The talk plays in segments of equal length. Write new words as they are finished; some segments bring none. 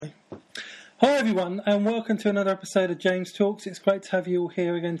Hi everyone, and welcome to another episode of James Talks. It's great to have you all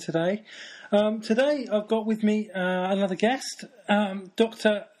here again today. Today I've got with me another guest,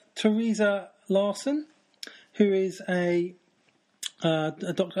 Dr. Theresa Larson, who is a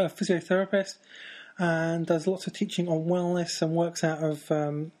physiotherapist and does lots of teaching on wellness and works out of,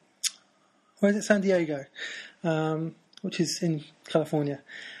 San Diego, which is in California.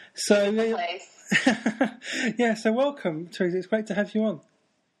 So, yeah, so welcome, Theresa. It's great to have you on.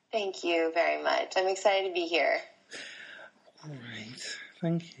 Thank you very much. I'm excited to be here. Great,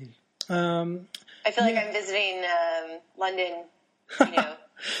 thank you. I feel like I'm visiting London, by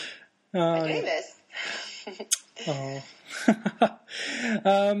doing this.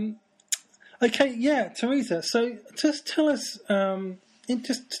 Okay, yeah, Theresa. So just tell us,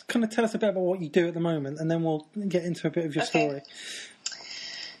 just kind of tell us a bit about what you do at the moment, and then we'll get into a bit of your story.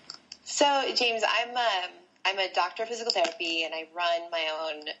 So, James, I'm a doctor of physical therapy, and I run my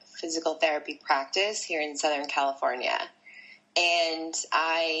own physical therapy practice here in Southern California. And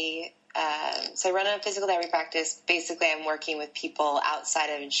I run a physical therapy practice. Basically, I'm working with people outside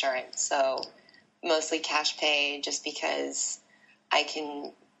of insurance, so mostly cash pay, just because I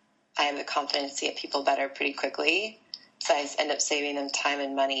have the confidence to get people better pretty quickly. So I end up saving them time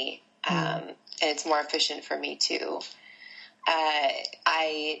and money, and it's more efficient for me too.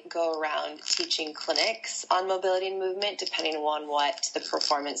 I go around teaching clinics on mobility and movement depending on what the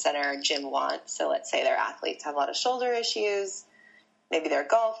performance center or gym wants. So let's say their athletes have a lot of shoulder issues. Maybe they're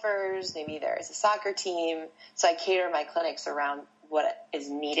golfers. Maybe there's a soccer team. So I cater my clinics around what is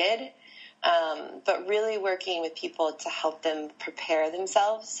needed, but really working with people to help them prepare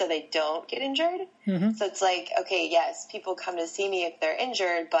themselves so they don't get injured. Mm-hmm. So it's like, okay, yes, people come to see me if they're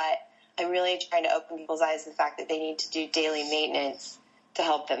injured, but I'm really trying to open people's eyes to the fact that they need to do daily maintenance to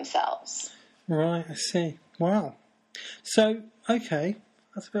help themselves. Right, I see. Wow. So, okay,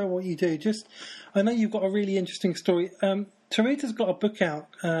 that's about what you do. I know you've got a really interesting story. Theresa's got a book out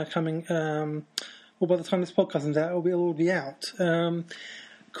coming, by the time this podcast comes out, it'll all be out,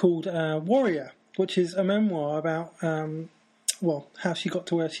 called Warrior, which is a memoir about, how she got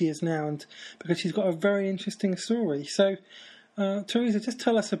to where she is now, and because she's got a very interesting story. So, Theresa, just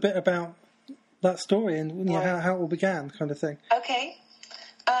tell us a bit about that story and how it all began, kind of thing. Okay.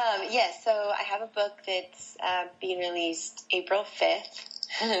 Yes, so I have a book that's being released April 5th.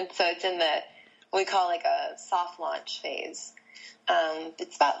 So it's in what we call like a soft launch phase.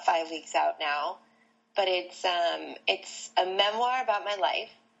 It's about 5 weeks out now. But it's a memoir about my life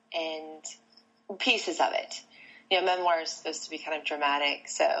and pieces of it. Memoir is supposed to be kind of dramatic,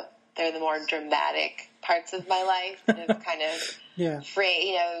 so they're the more dramatic parts of my life that have kind of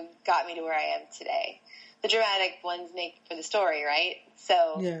got me to where I am today. The dramatic ones make for the story, right?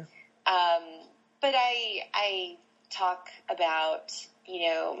 So, but I talk about,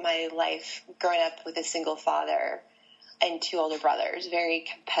 my life growing up with a single father and two older brothers, very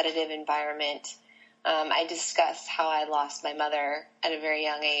competitive environment. I discuss how I lost my mother at a very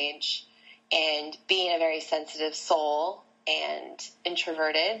young age, and being a very sensitive soul and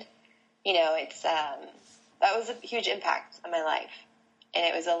introverted, that was a huge impact on my life, and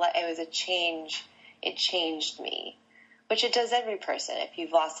it was a change. It changed me, which it does every person. If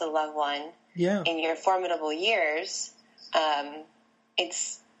you've lost a loved one in your formidable years, it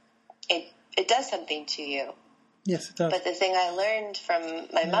does something to you. Yes, it does. But the thing I learned from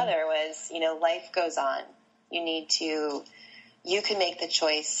my mother was, life goes on. You can make the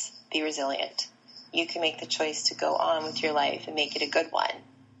choice, be resilient. You can make the choice to go on with your life and make it a good one.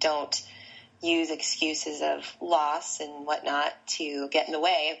 Don't use excuses of loss and whatnot to get in the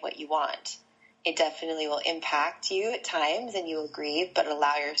way of what you want. It definitely will impact you at times and you will grieve, but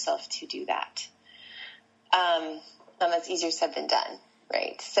allow yourself to do that. And that's easier said than done,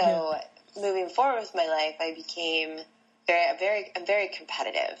 right? So moving forward with my life, I became very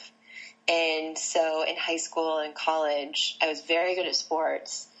competitive. And so in high school and college, I was very good at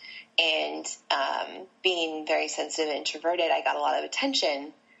sports, and being very sensitive and introverted, I got a lot of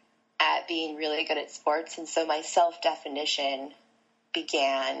attention at being really good at sports. And so my self-definition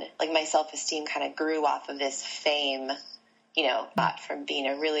began, like my self-esteem kind of grew off of this fame, from being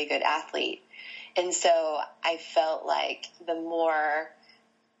a really good athlete. And so I felt like the more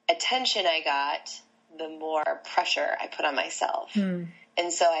attention I got, the more pressure I put on myself. And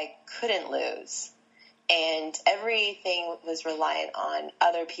so I couldn't lose. And everything was reliant on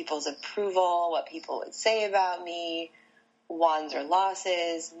other people's approval, what people would say about me, wins or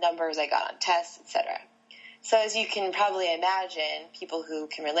losses, numbers I got on tests, etc. So as you can probably imagine, people who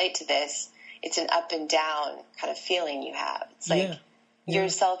can relate to this, it's an up and down kind of feeling you have. It's like your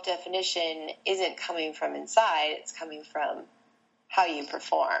self-definition isn't coming from inside, it's coming from how you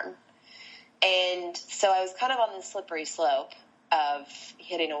perform. And so I was kind of on the slippery slope of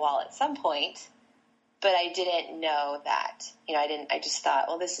hitting a wall at some point, but I didn't know that. I just thought,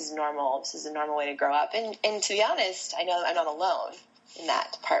 well, this is normal. This is a normal way to grow up. And to be honest, I know I'm not alone in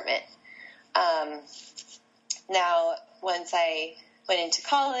that department. Now, once I went into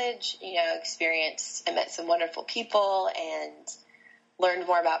college, I met some wonderful people and learned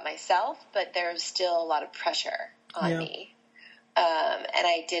more about myself, but there was still a lot of pressure on me. And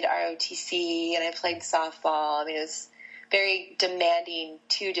I did ROTC and I played softball. I mean, it was very demanding,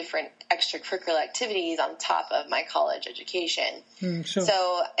 2 different extracurricular activities on top of my college education. Sure.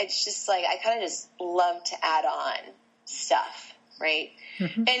 So it's just like, I kind of just love to add on stuff, right?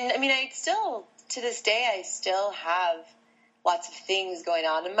 Mm-hmm. And I mean, to this day, I still have lots of things going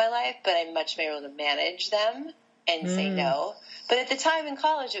on in my life, but I'm much more able to manage them and say no. But at the time in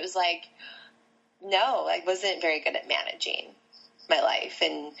college, it was like, no, I wasn't very good at managing my life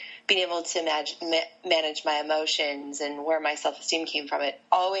and being able to manage my emotions and where my self-esteem came from. It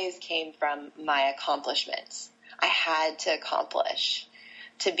always came from my accomplishments. I had to accomplish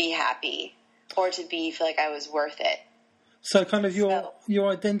to be happy or to feel like I was worth it. So kind of your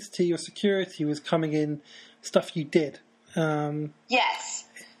identity, your security was coming in stuff you did. Yes.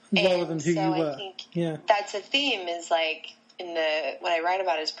 Rather than who you were. I think that's a theme is like what I write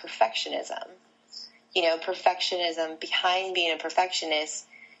about is perfectionism. Perfectionism behind being a perfectionist,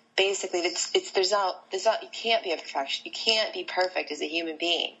 basically you can't be a perfectionist. You can't be perfect as a human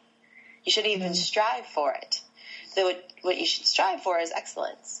being. You shouldn't even strive for it. So what you should strive for is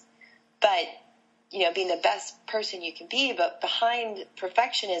excellence. But, being the best person you can be, but behind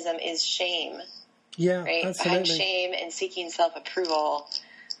perfectionism is shame. Yeah, right? absolutely. Behind shame and seeking approval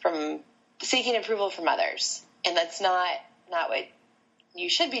from others. And that's not what you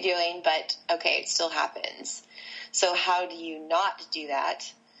should be doing, but okay, it still happens. So how do you not do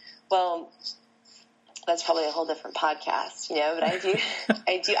that? Well, that's probably a whole different podcast, but I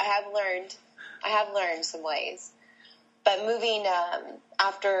have learned some ways. But moving,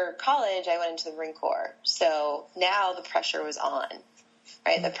 after college, I went into the Marine Corps. So now the pressure was on,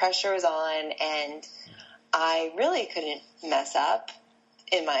 right? The pressure was on, and I really couldn't mess up.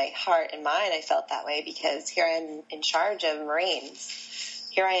 In my heart and mind, I felt that way because here I am in charge of Marines.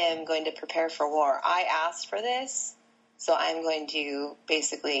 Here I am going to prepare for war. I asked for this, so I'm going to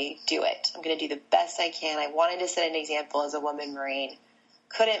basically do it. I'm going to do the best I can. I wanted to set an example as a woman Marine.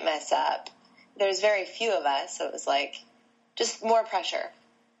 Couldn't mess up. There's very few of us, so it was like just more pressure.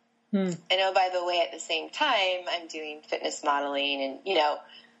 And by the way, at the same time, I'm doing fitness modeling and,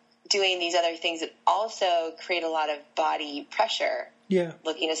 doing these other things that also create a lot of body pressure. Yeah.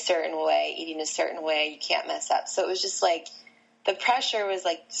 Looking a certain way, eating a certain way, you can't mess up. So it was just like the pressure was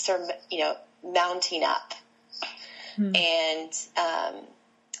like, mounting up. And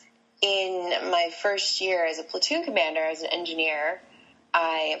in my first year as a platoon commander, as an engineer,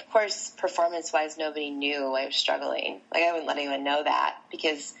 of course, performance-wise, nobody knew I was struggling. Like, I wouldn't let anyone know that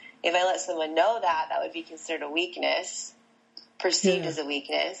because if I let someone know that, that would be considered a weakness, perceived as a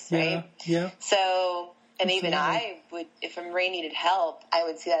weakness, right? Yeah. So... And even I would, if a Marine needed help, I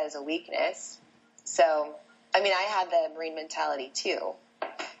would see that as a weakness. So, I mean, I had the Marine mentality too.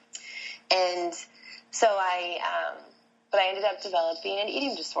 And so but I ended up developing an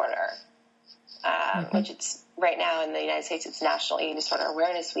eating disorder, which it's right now in the United States, it's National Eating Disorder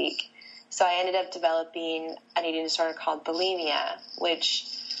Awareness Week. So I ended up developing an eating disorder called bulimia, which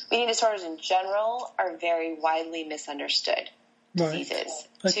eating disorders in general are very widely misunderstood diseases.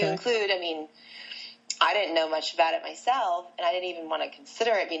 Okay. To include, I didn't know much about it myself, and I didn't even want to consider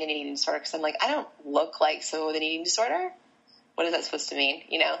it being an eating disorder because I'm like, I don't look like someone with an eating disorder. What is that supposed to mean,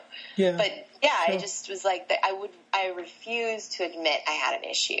 Yeah. But, I just was like, I refused to admit I had an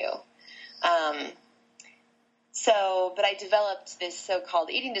issue. But I developed this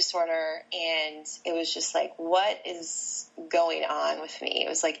so-called eating disorder, and it was just like, what is going on with me? It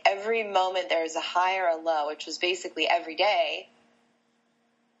was like every moment there was a high or a low, which was basically every day,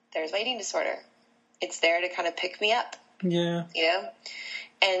 there's my eating disorder. It's there to kind of pick me up. Yeah.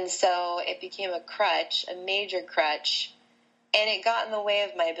 And so it became a crutch, a major crutch, and it got in the way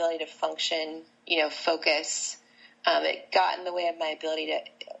of my ability to function, focus. It got in the way of my ability to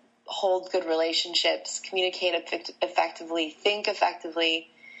hold good relationships, communicate effectively, think effectively.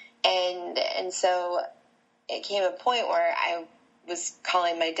 And so it came a point where I was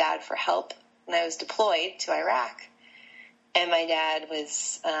calling my dad for help, and I was deployed to Iraq. And my dad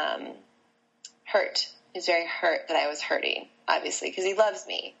was hurt. He was very hurt that I was hurting, obviously, because he loves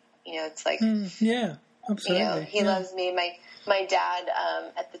me. It's like... yeah, absolutely. He loves me. My dad,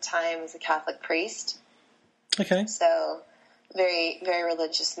 at the time, was a Catholic priest. Okay. So, very, very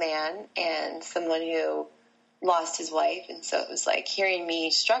religious man and someone who lost his wife. And so it was like hearing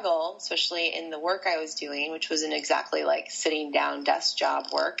me struggle, especially in the work I was doing, which wasn't exactly like sitting down desk job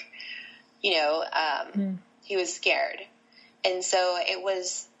work, he was scared. And so it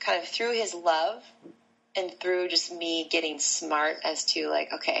was kind of through his love and through just me getting smart as to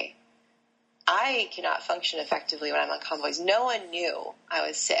like, okay, I cannot function effectively when I'm on convoys. No one knew I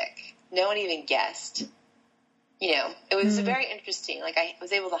was sick. No one even guessed. It was very interesting. Like I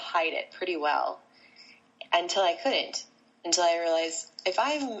was able to hide it pretty well until I couldn't. Until I realized if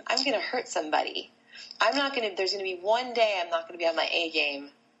I'm going to hurt somebody, there's going to be one day I'm not going to be on my A game.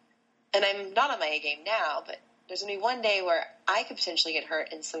 And I'm not on my A game now, but there's going to be one day where I could potentially get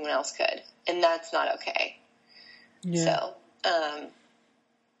hurt and someone else could. And that's not okay. Yeah. So,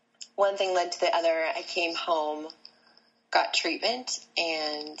 one thing led to the other. I came home, got treatment,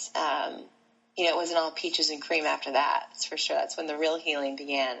 and, it wasn't all peaches and cream after that. That's for sure. That's when the real healing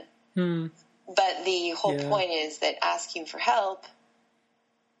began. But the whole point is that asking for help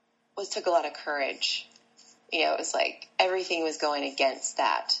took a lot of courage. It was like everything was going against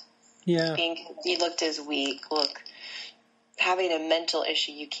that. Yeah. He looked as weak. Having a mental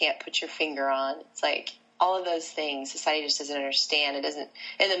issue you can't put your finger on. It's like all of those things society just doesn't understand. It doesn't,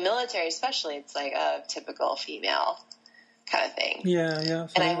 in the military especially, it's like a typical female kind of thing. Yeah.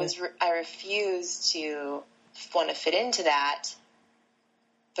 And I refused to want to fit into that,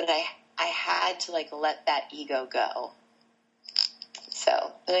 but I had to let that ego go. So,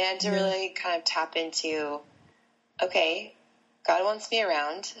 and I had to really kind of tap into, okay, God wants me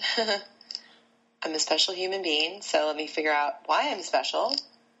around. I'm a special human being, so let me figure out why I'm special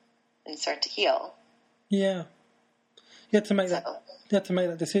and start to heal. Yeah. You had to make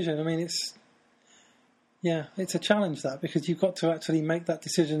that decision. I mean, it's a challenge, that, because you've got to actually make that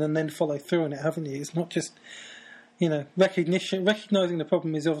decision and then follow through on it, haven't you? It's not just, recognizing the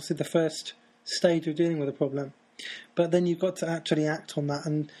problem is obviously the first stage of dealing with a problem, but then you've got to actually act on that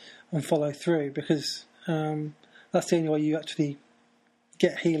and follow through, because that's the only way you actually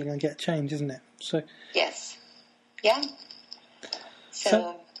get healing and get change, isn't it? So yes, yeah.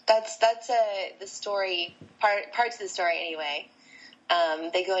 So that's the story parts of the story anyway.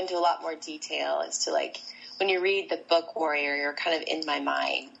 They go into a lot more detail as to when you read the book Warrior, you're kind of in my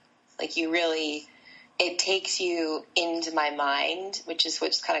mind. It takes you into my mind, which is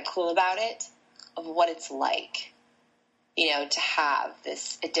what's kind of cool about it, of what it's like, to have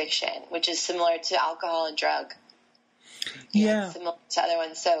this addiction, which is similar to alcohol and drug. Similar to other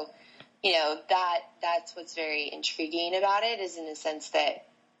ones. So, that's what's very intriguing about it, is in the sense that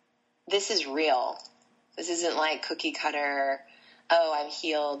this is real. This isn't like cookie cutter, oh, I'm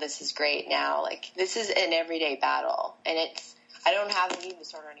healed, this is great now. This is an everyday battle. And I don't have an eating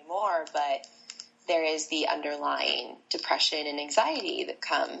disorder anymore, but there is the underlying depression and anxiety that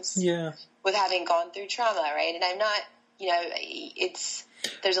comes with having gone through trauma, right? And I'm not,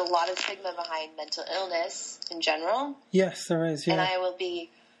 there's a lot of stigma behind mental illness in general. Yes, there is, yeah. And I will be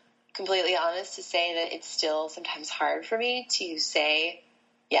completely honest to say that it's still sometimes hard for me to say,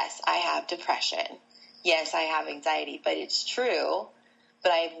 yes, I have depression. Yes, I have anxiety, but it's true.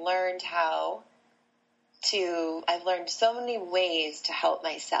 But I've learned I've learned so many ways to help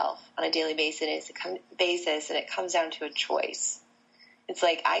myself on a daily basis, and it comes down to a choice. It's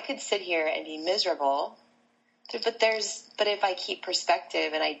like I could sit here and be miserable, but if I keep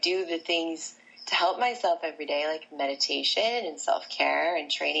perspective and I do the things to help myself every day, like meditation and self-care and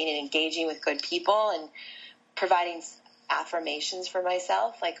training and engaging with good people and providing affirmations for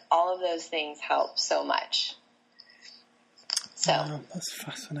myself, all of those things help so much. So wow, that's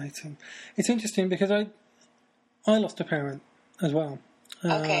fascinating. It's interesting because I lost a parent as well.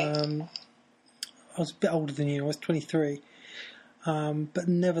 Okay. I was a bit older than you. I was 23. But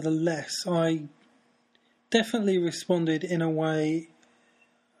nevertheless, I definitely responded in a way,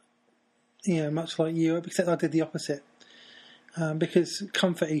 much like you, except I did the opposite. Because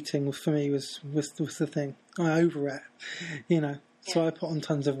comfort eating for me was the thing. I overate, So I put on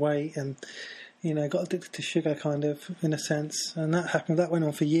tons of weight and, got addicted to sugar, kind of, in a sense. And that went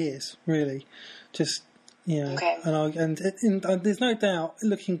on for years, really. Just, Okay. And there's no doubt,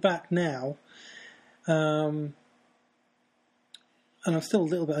 looking back now, and I'm still a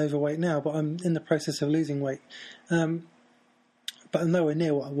little bit overweight now, but I'm in the process of losing weight. But I'm nowhere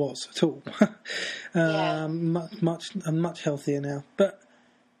near what I was at all. I'm much healthier now. But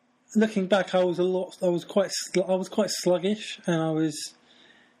looking back, I was quite sluggish, and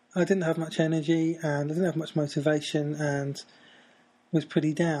I didn't have much energy, and I didn't have much motivation, and was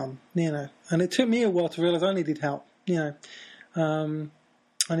pretty down, And it took me a while to realise I needed help, I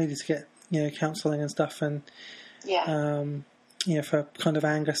needed to get, counselling and stuff, and for kind of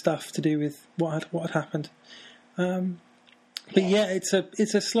anger stuff to do with what had happened. But yeah, it's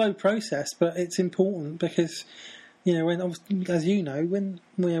a slow process, but it's important because when, as you know,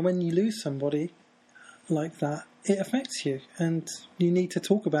 when you lose somebody like that, it affects you, and you need to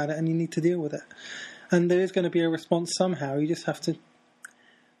talk about it and you need to deal with it. And there is going to be a response somehow. You just have to,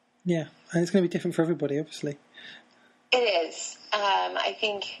 and it's going to be different for everybody, obviously. It is. I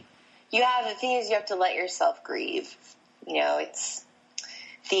think the thing is you have to let yourself grieve. I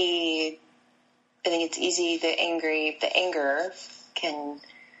think it's easy, the anger can, you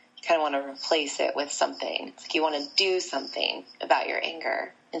kind of want to replace it with something. It's like you want to do something about your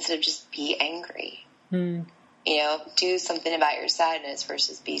anger instead of just be angry. Do something about your sadness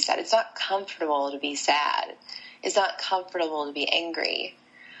versus be sad. It's not comfortable to be sad. It's not comfortable to be angry.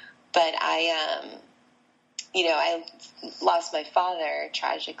 But I lost my father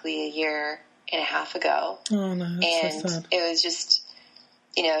tragically a year and a half ago. Oh no, that's so sad. It was just,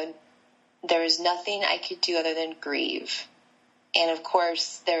 there was nothing I could do other than grieve. And of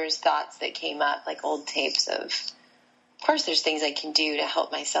course, there was thoughts that came up, like old tapes of course there's things I can do to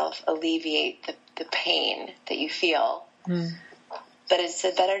help myself alleviate the pain that you feel. But it's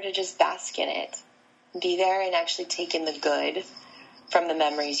better to just bask in it. Be there and actually take in the good from the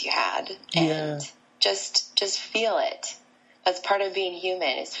memories you had. And just feel it. That's part of being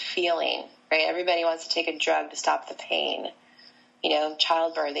human, is feeling, right? Everybody wants to take a drug to stop the pain.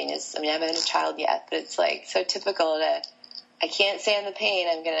 Childbirthing is, I haven't had a child yet, but it's like so typical I can't stand the pain,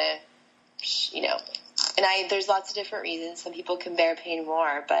 I'm going to, and there's lots of different reasons. Some people can bear pain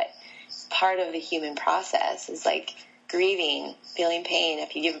more, but part of the human process is like grieving, feeling pain.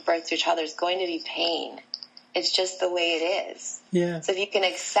 If you give birth to a child, there's going to be pain. It's just the way it is. Yeah. So if you can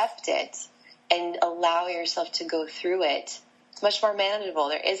accept it and allow yourself to go through it, it's much more manageable.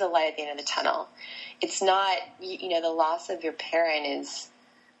 There is a light at the end of the tunnel. It's not, the loss of your parent is,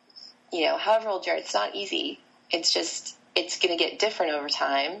 however old you are, it's not easy. It's just, it's going to get different over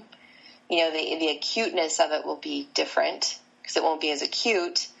time. The acuteness of it will be different because it won't be as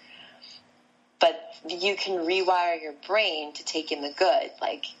acute, but you can rewire your brain to take in the good.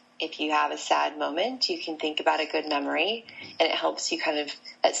 Like if you have a sad moment, you can think about a good memory and it helps you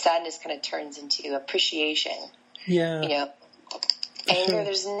that sadness kind of turns into appreciation. Yeah. Anger,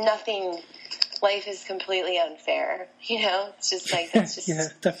 there's nothing, life is completely unfair. It's just like, that's just, yeah,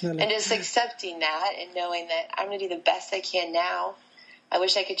 definitely. And just accepting that and knowing that I'm going to do the best I can now. I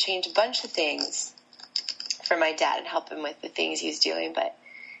wish I could change a bunch of things for my dad and help him with the things he was doing, but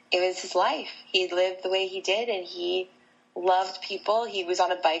it was his life. He lived the way he did, and he loved people. He was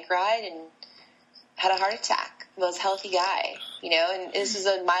on a bike ride and had a heart attack. The most healthy guy, and this is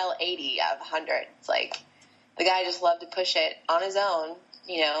a mile 80 out of 100. It's like the guy just loved to push it on his own,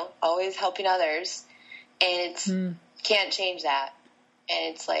 always helping others, and it's can't change that.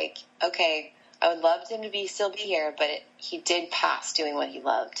 And it's like, okay, I would love him to still be here, but he did pass doing what he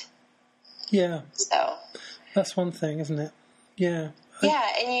loved. Yeah. So that's one thing, isn't it? Yeah. Yeah,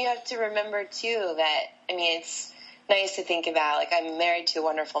 and you have to remember too that it's nice to think about. Like, I'm married to a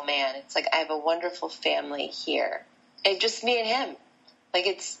wonderful man. It's like I have a wonderful family here, and just me and him. Like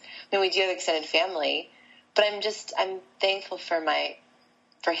we do have extended family, but I'm thankful for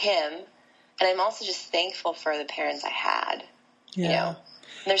him, and I'm also just thankful for the parents I had. Yeah. And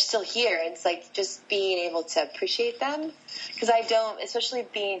they're still here. It's like just being able to appreciate them, because I don't, especially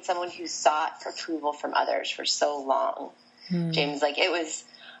being someone who sought approval from others for so long. James, it's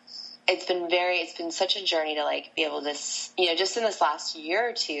been such a journey to be able to, just in this last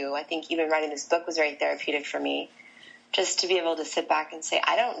year or two, I think even writing this book was very therapeutic for me, just to be able to sit back and say,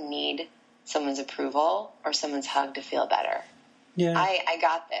 I don't need someone's approval or someone's hug to feel better. Yeah. I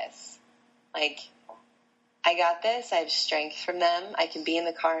got this. I got this. I have strength from them. I can be in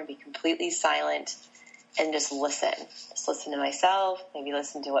the car and be completely silent and just listen. Just listen to myself, maybe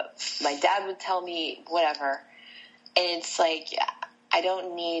listen to what my dad would tell me, whatever. And it's like, I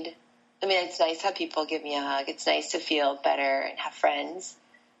don't need, it's nice to have people give me a hug. It's nice to feel better and have friends,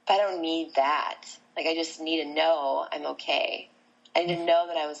 but I don't need that. I just need to know I'm okay. I need to know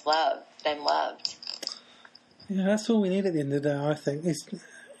that I was loved, that I'm loved. Yeah, that's all we need at the end of the day, I think.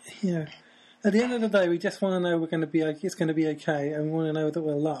 At the end of the day, we just want to know it's going to be okay, and we want to know that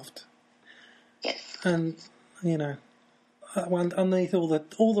we're loved. Yes. And, underneath all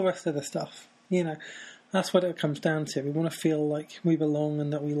the rest of the stuff, that's what it comes down to. We want to feel like we belong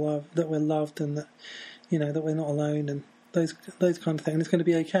and that we're loved, and that, that we're not alone, and those kind of things. And it's going to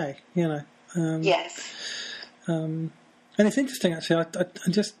be okay, Yes. And it's interesting, actually.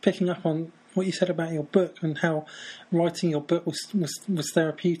 I'm just picking up on what you said about your book and how writing your book was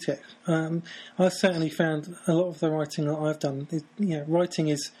therapeutic. I certainly found a lot of the writing that I've done. Writing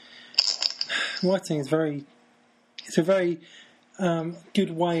is very. It's a very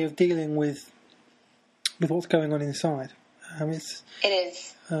good way of dealing with what's going on inside. It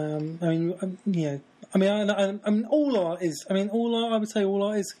is. All art is. I would say all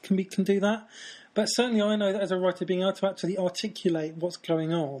art is can do that. But certainly, I know that as a writer, being able to actually articulate what's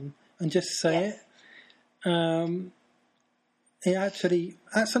going on and just say it, it actually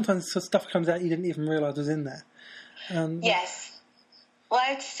sometimes stuff comes out you didn't even realise was in there. Yes. Well,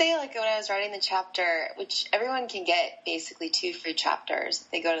 I'd say, like, when I was writing the chapter, which everyone can get basically 2 free chapters.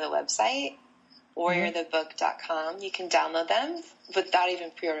 They go to the website, warriorthebook.com. You can download them without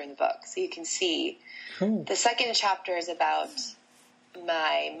even pre-ordering the book. So you can see. Cool. The second chapter is about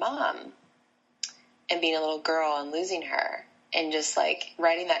my mom and being a little girl and losing her. And just, like,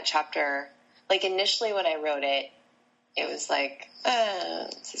 writing that chapter. Like, initially when I wrote it, it was like,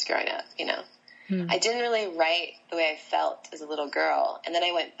 this is growing up, you know. I didn't really write the way I felt as a little girl. And then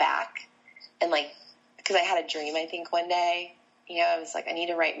I went back and, like, because I had a dream, I think, one day, you know, I was like, I need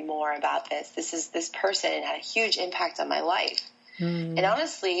to write more about this. This person had a huge impact on my life. And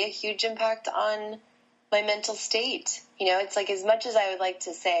honestly, a huge impact on my mental state. You know, it's like, as much as I would like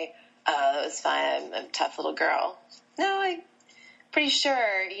to say, oh, it was fine, I'm a tough little girl. No, I'm pretty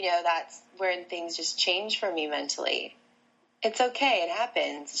sure, you know, that's when things just change for me mentally. It's okay. It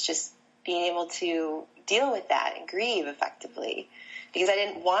happens. It's just being able to deal with that and grieve effectively, because I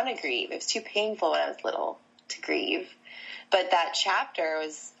didn't want to grieve. It was too painful when I was little to grieve. But that chapter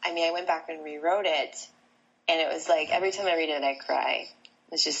was, I went back and rewrote it, and it was like, every time I read it, I cry.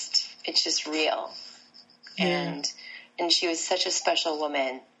 It's just real. Yeah. And she was such a special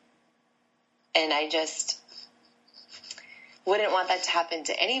woman. And I just wouldn't want that to happen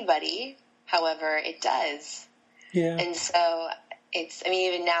to anybody. However, it does. Yeah. And so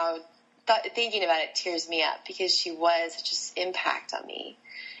even now, thinking about it tears me up, because she was such an impact on me.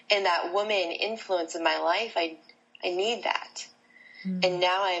 And that woman influence in my life, I need that. And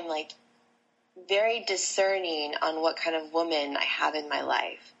now I'm, like, very discerning on what kind of woman I have in my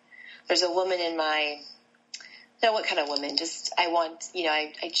life. There's a woman what kind of woman, just I want, you know,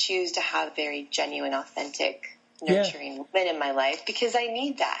 I choose to have very genuine, authentic, nurturing women in my life, because I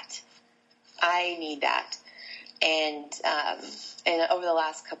need that. And over the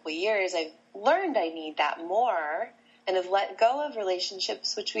last couple of years, I've learned I need that more, and have let go of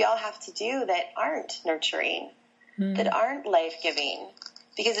relationships, which we all have to do, that aren't nurturing, that aren't life-giving,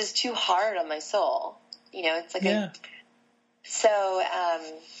 because it's too hard on my soul. You know, it's like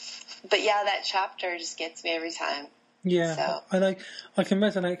but yeah, that chapter just gets me every time. Yeah, so. and I can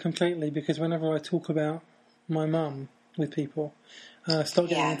resonate completely, because whenever I talk about my mum with people, start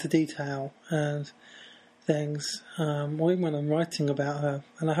getting into detail and things, or even when I'm writing about her,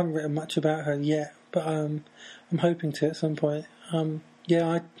 and I haven't written much about her yet, but I'm hoping to at some point. I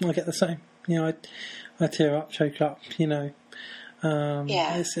get the same. You know, I tear up, choke up. You know,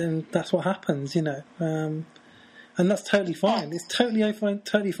 and that's what happens. You know, and that's totally fine. It's totally fine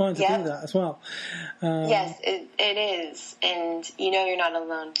to do that as well. Yes, it is, and you know, you're not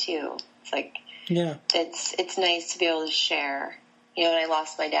alone too. It's like, it's nice to be able to share. You know, when I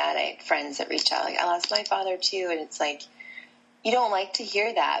lost my dad, I had friends that reached out, like, I lost my father too, and it's like, you don't like to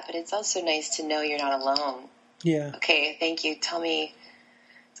hear that, but it's also nice to know you're not alone. Yeah. Okay, thank you. Tell me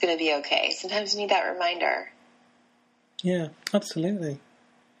it's going to be okay. Sometimes you need that reminder. Yeah, absolutely.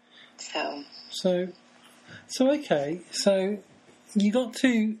 So okay. So you got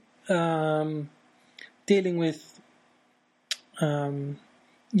to dealing with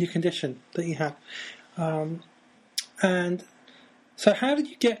your condition that you have, and so how did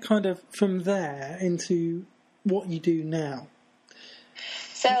you get kind of from there into what you do now?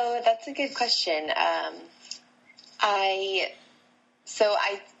 So that's a good question. I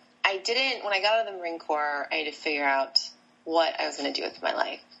didn't, when I got out of the Marine Corps, I had to figure out what I was going to do with my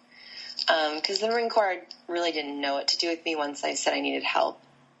life. Because the Marine Corps really didn't know what to do with me once I said I needed help.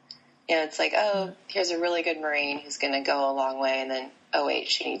 You know, it's like, here's a really good Marine who's going to go a long way, and then, oh wait,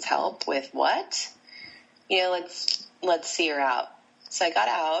 she needs help with what? You know, let's see her out. So I got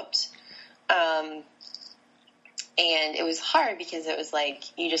out, and it was hard, because it was like,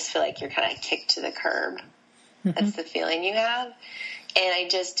 you just feel like you're kind of kicked to the curb. Mm-hmm. That's the feeling you have. And I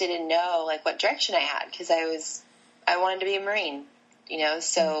just didn't know, like, what direction I had, because I wanted to be a Marine, you know,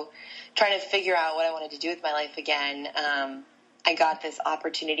 so trying to figure out what I wanted to do with my life again. I got this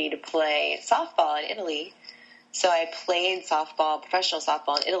opportunity to play softball in Italy. So I played professional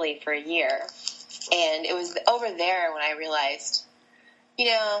softball in Italy for a year. And it was over there when I realized, you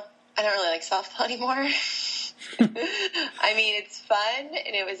know, I don't really like softball anymore. I mean, it's fun,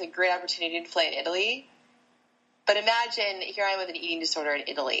 and it was a great opportunity to play in Italy. But imagine, here I am with an eating disorder in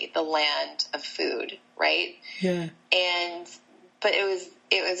Italy, the land of food, right? Yeah. But it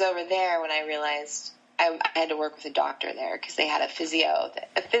was over there when I realized I had to work with a doctor there because they had a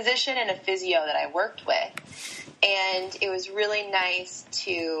physician and a physio that I worked with. And it was really nice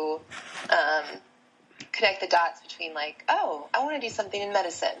to connect the dots between like, oh, I want to do something in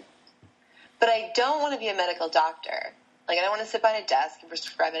medicine. But I don't want to be a medical doctor. Like, I don't want to sit behind a desk and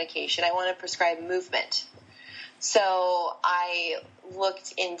prescribe medication. I want to prescribe movement. So I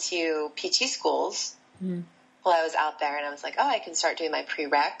looked into PT schools while I was out there, and I was like, oh, I can start doing my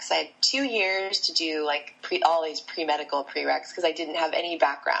prereqs. I had 2 years to do like all these pre-medical prereqs because I didn't have any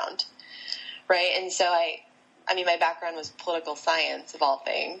background, right? And so I mean, my background was political science of all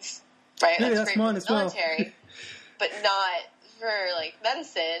things, right? Yeah, that's mine as well. Military, but not for like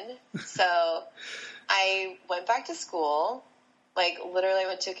medicine. So I went back to school, like literally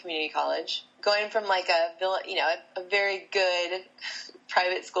went to a community college, going from like a very good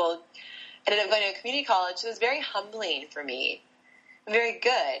private school, ended up going to a community college. So it was very humbling for me, very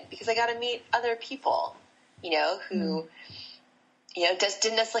good, because I got to meet other people, who,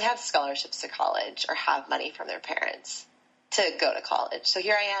 didn't necessarily have scholarships to college or have money from their parents to go to college. So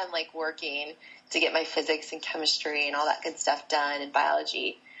here I am, like, working to get my physics and chemistry and all that good stuff done, and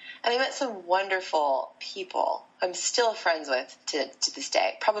biology. And I met some wonderful people I'm still friends with to this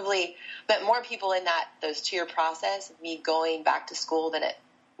day. Probably met more people in those 2-year process of me going back to school than at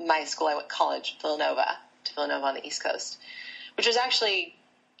my school. I went to college, Villanova on the East Coast, which was actually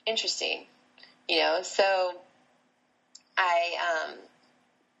interesting, So I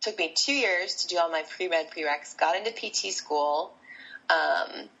took me 2 years to do all my pre-med prereqs, got into PT school,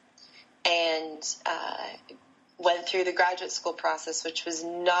 and went through the graduate school process, which was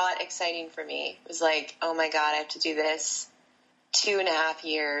not exciting for me. It was like, oh my God, I have to do this 2.5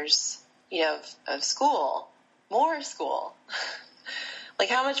 years, of school, more school. Like,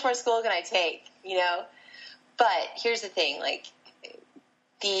 how much more school can I take, But here's the thing, like,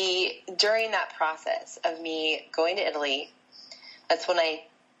 during that process of me going to Italy, that's when I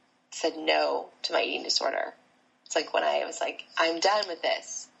said no to my eating disorder. It's like when I was like, I'm done with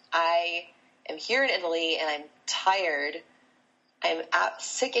this. I am here in Italy and I'm tired. I'm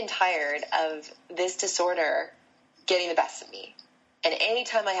sick and tired of this disorder getting the best of me. And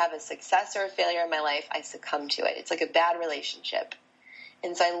anytime I have a success or a failure in my life, I succumb to it. It's like a bad relationship.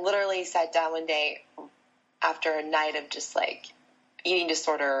 And so I literally sat down one day after a night of just like eating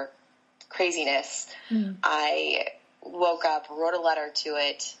disorder craziness. I woke up, wrote a letter to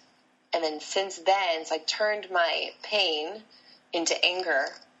it. And then since then, so I turned my pain into anger.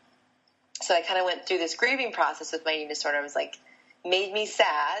 So I kind of went through this grieving process with my eating disorder. It was like, made me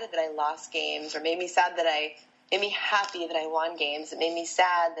sad that I lost games, or made me happy that I won games. It made me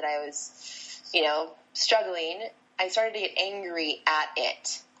sad that I was, struggling. I started to get angry at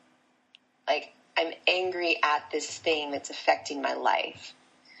it. Like, I'm angry at this thing that's affecting my life.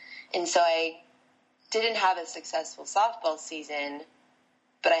 And so I didn't have a successful softball season,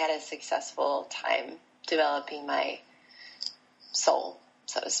 but I had a successful time developing my soul,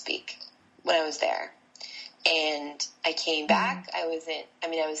 so to speak, when I was there. And I came back. I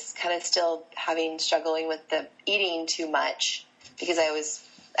was kind of still struggling with the eating too much, because I was,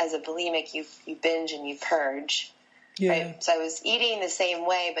 as a bulimic, you binge and you purge. Yeah. Right? So I was eating the same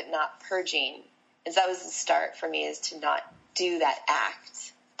way, but not purging. And that was the start for me, is to not do that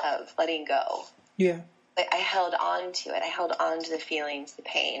act of letting go. Yeah. Like, I held on to it. I held on to the feelings, the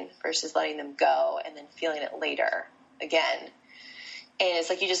pain, versus letting them go and then feeling it later again. And it's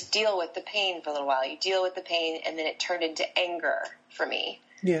like you just deal with the pain for a little while. You deal with the pain, and then it turned into anger for me.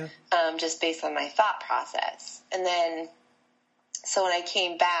 Yeah. Just based on my thought process. And then, so when I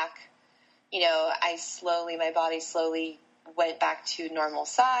came back, my body slowly went back to normal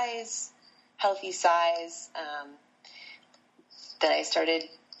size, healthy size. Then I started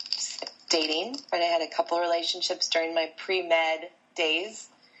dating, right? I had a couple of relationships during my pre-med days,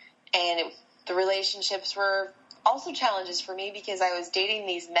 and the relationships were also challenges for me, because I was dating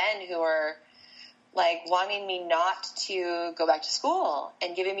these men who were like wanting me not to go back to school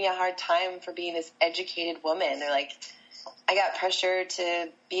and giving me a hard time for being this educated woman. They're like, I got pressure to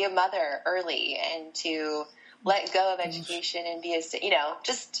be a mother early and to let go of education and be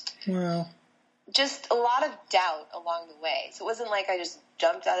Wow. Just a lot of doubt along the way. So it wasn't like I just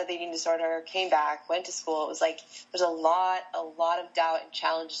jumped out of the eating disorder, came back, went to school. It was like there's a lot of doubt and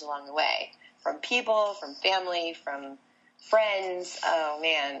challenges along the way, from people, from family, from friends. Oh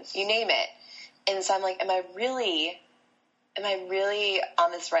man, you name it. And so I'm like, am I really am I really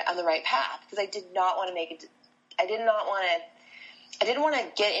on the right path? Because I did not want to make it. I didn't want to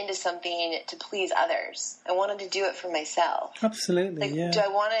get into something to please others. I wanted to do it for myself. Absolutely, like, yeah.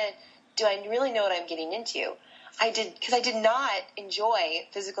 Do I really know what I'm getting into? Because I did not enjoy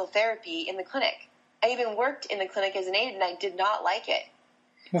physical therapy in the clinic. I even worked in the clinic as an aide, and I did not like it.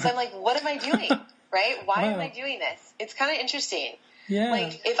 Wow. So I'm like, what am I doing? Right? Why am I doing this? It's kind of interesting. Yeah.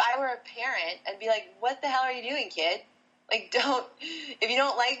 Like, if I were a parent, I'd be like, what the hell are you doing, kid? Like, if you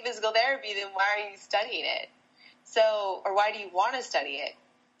don't like physical therapy, then why are you studying it? So, or why do you want to study it?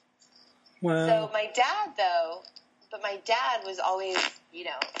 Well. So my dad was always,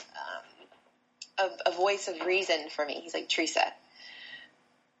 a voice of reason for me. He's like, Theresa,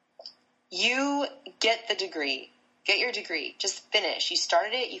 you get the degree. Get your degree. Just finish. You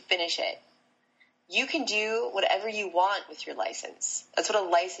started it, you finish it. You can do whatever you want with your license. That's what a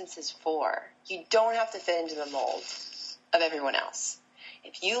license is for. You don't have to fit into the mold of everyone else.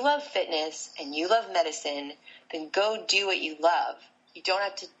 If you love fitness and you love medicine, then go do what you love. You don't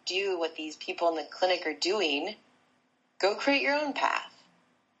have to do what these people in the clinic are doing. Go create your own path.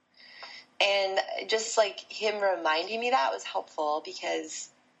 And just like him reminding me that was helpful, because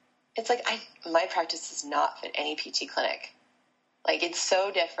it's like my practice does not fit any PT clinic. Like, it's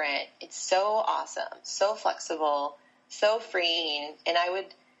so different. It's so awesome, so flexible, so freeing. And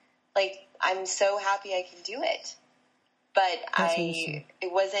I'm so happy I can do it. But awesome.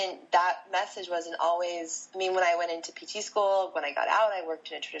 That message wasn't always, when I went into PT school, when I got out, I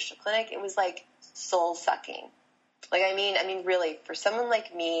worked in a traditional clinic. It was like soul sucking. Like, really, for someone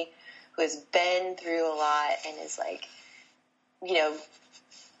like me who has been through a lot and is like,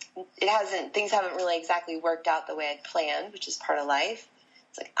 things haven't really exactly worked out the way I'd planned, which is part of life.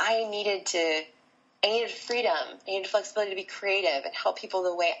 It's like, I needed freedom. I needed flexibility to be creative and help people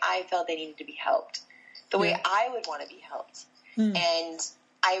the way I felt they needed to be helped, the way I would want to be helped. And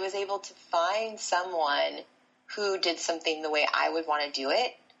I was able to find someone who did something the way I would want to do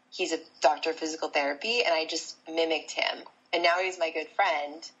it. He's a doctor of physical therapy, and I just mimicked him. And now he's my good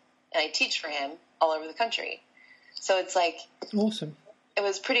friend, and I teach for him all over the country. So it's like, awesome. It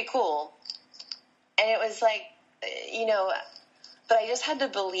was pretty cool. And it was like, but I just had to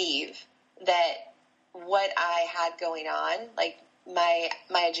believe that what I had going on, like my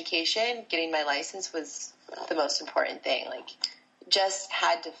education, getting my license, was the most important thing. Like, just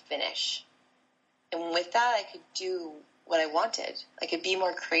had to finish. And with that, I could do what I wanted. I could be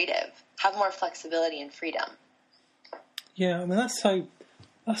more creative, have more flexibility and freedom. Yeah, that's so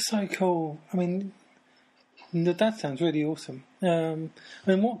cool. That sounds really awesome.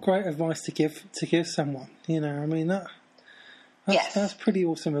 What great advice to give someone. That's pretty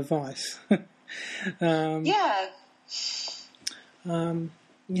awesome advice. Yeah,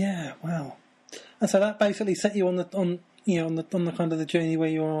 wow. And so that basically set you on the kind of the journey where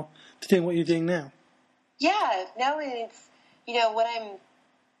you are to doing what you're doing now. Yeah, now it's what I'm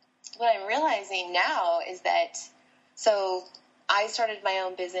realizing now is that, so I started my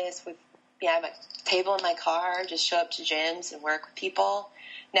own business with I have a table in my car, just show up to gyms and work with people.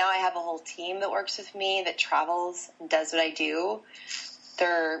 Now I have a whole team that works with me, that travels and does what I do.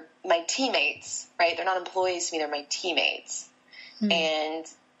 They're my teammates, right? They're not employees to me, they're my teammates. And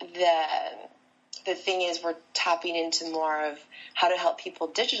the thing is, we're tapping into more of how to help people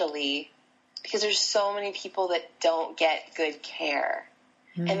digitally, because there's so many people that don't get good care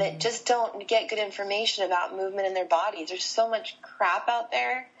and that just don't get good information about movement in their bodies. There's so much crap out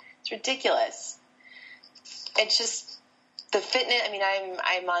there. It's ridiculous. It's just the fitness.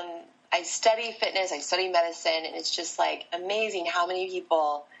 I study fitness, I study medicine, and it's just like amazing how many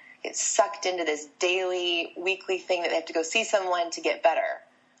people get sucked into this daily, weekly thing that they have to go see someone to get better.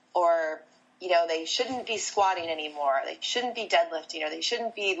 Or, they shouldn't be squatting anymore. They shouldn't be deadlifting, or they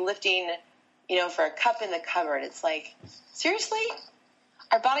shouldn't be lifting, for a cup in the cupboard. It's like, seriously?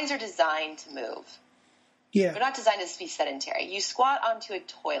 Our bodies are designed to move. Yeah. They're not designed to be sedentary. You squat onto a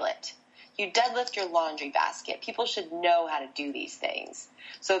toilet. You deadlift your laundry basket. People should know how to do these things.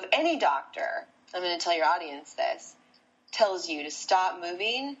 So if any doctor, I'm going to tell your audience this, tells you to stop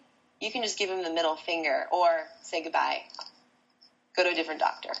moving, you can just give him the middle finger or say goodbye. Go to a different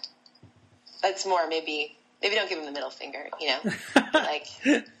doctor. That's more maybe don't give him the middle finger, Like,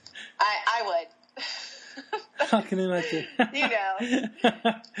 I would. I can imagine.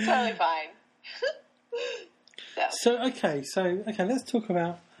 Totally fine. So let's talk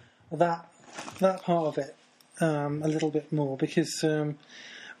about that part of it a little bit more, because we're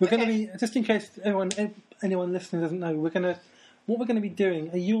going to be, just in case anyone listening doesn't know, what we're going to be doing.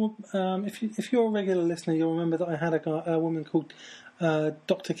 If you're a regular listener, you'll remember that I had a woman called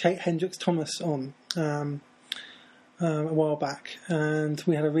Dr. Kate Hendricks Thomas on a while back, and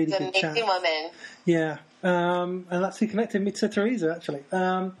we had a really good chat. Amazing woman. Yeah, and that's who connected me to Theresa, actually.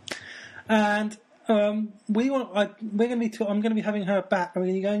 And we're going to be. I'm going to be having her back. I'm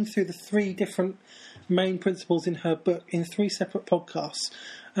going to be going through the 3 different main principles in her book in 3 separate podcasts,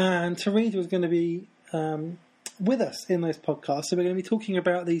 and Theresa was going to be with us in those podcasts. So we're going to be talking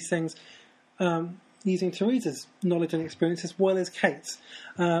about these things using Theresa's knowledge and experience as well as Kate's,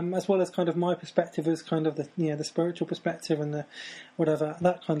 as well as kind of my perspective as kind of the spiritual perspective and the whatever,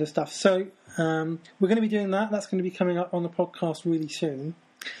 that kind of stuff. So we're going to be doing that. That's going to be coming up on the podcast really soon.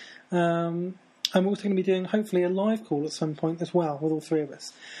 I'm also going to be doing hopefully a live call at some point as well with all 3 of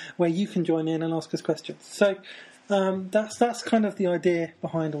us, where you can join in and ask us questions. So that's kind of the idea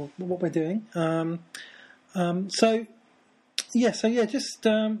behind what we're doing. Just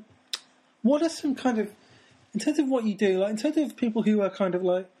what are some kind of, in terms of what you do, like in terms of people who are kind of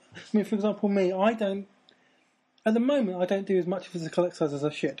like, I mean, for example, me, at the moment, I don't do as much physical exercise as I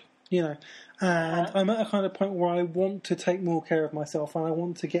should, and I'm at a kind of point where I want to take more care of myself and I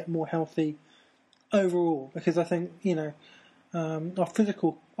want to get more healthy overall, because I think, our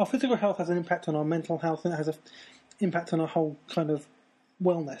physical health has an impact on our mental health, and it has an impact on our whole kind of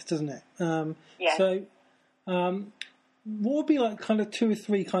wellness, doesn't it? So, what would be like kind of 2 or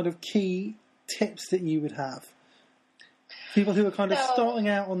 3 kind of key tips that you would have? People who are kind of starting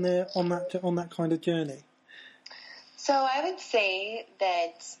out on that kind of journey. So I would say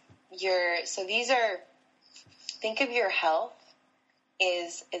that think of your health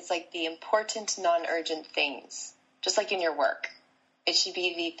it's like the important non-urgent things, just like in your work. It should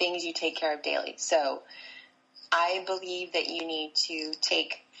be the things you take care of daily. So I believe that you need to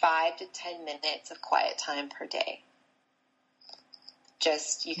take 5 to 10 minutes of quiet time per day.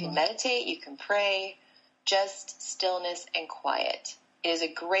 You can meditate, you can pray, just stillness and quiet. It is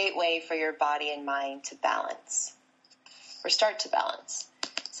a great way for your body and mind to balance, or start to balance.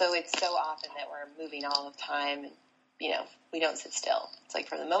 So it's so often that we're moving all the time, and, we don't sit still. It's like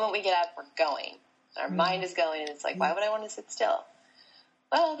from the moment we get up, we're going. Our mind is going, and it's like, why would I want to sit still?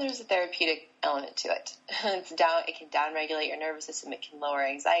 Well, there's a therapeutic element to it. It can downregulate your nervous system. It can lower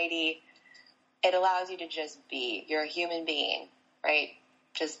anxiety. It allows you to just be. You're a human being, right?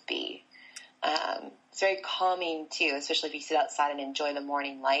 Just be. It's very calming, too, especially if you sit outside and enjoy the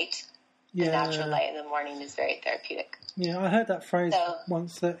morning light. Yeah. The natural light in the morning is very therapeutic. Yeah, I heard that phrase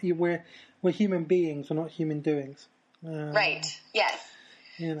once, that we're human beings, we're not human doings. Right, yes.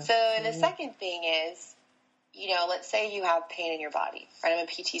 So the second thing is, let's say you have pain in your body. Right? I'm a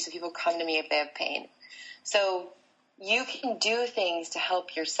PT, so people come to me if they have pain. So you can do things to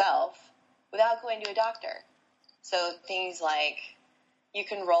help yourself without going to a doctor. So things like you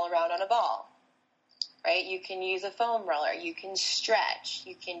can roll around on a ball, right? You can use a foam roller. You can stretch.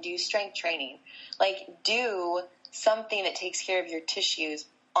 You can do strength training. Like, do something that takes care of your tissues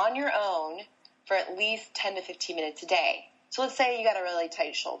on your own for at least 10 to 15 minutes a day. So let's say you got a really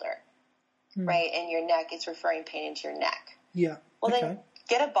tight shoulder, right? And your neck is referring pain into your neck. Yeah. Well, then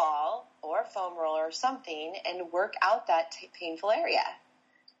get a ball or a foam roller or something and work out that painful area.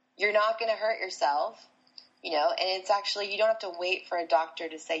 You're not going to hurt yourself, and it's actually, you don't have to wait for a doctor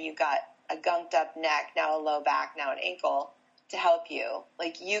to say you've got a gunked up neck, now a low back, now an ankle to help you.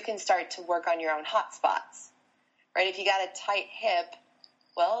 Like, you can start to work on your own hot spots, right? If you got a tight hip,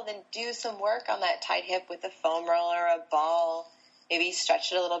 well, then do some work on that tight hip with a foam roller, a ball, maybe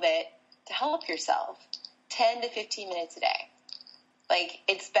stretch it a little bit to help yourself. 10 to 15 minutes a day. Like,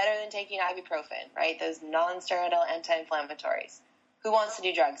 it's better than taking ibuprofen, right? Those non-steroidal anti-inflammatories. Who wants to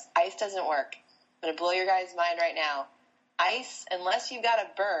do drugs? Ice doesn't work. I'm going to blow your guys' mind right now. Ice, unless you've got a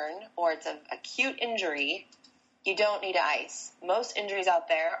burn or it's an acute injury, you don't need ice. Most injuries out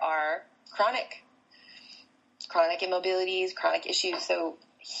there are chronic immobilities, chronic issues. So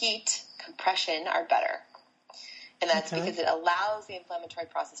heat, compression are better. And that's because it allows the inflammatory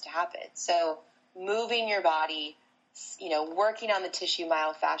process to happen. So moving your body, working on the tissue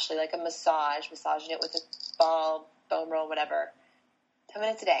myofascially, like a massaging it with a ball, foam roll, whatever, 10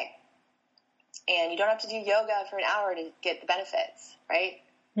 minutes a day. And you don't have to do yoga for an hour to get the benefits, right?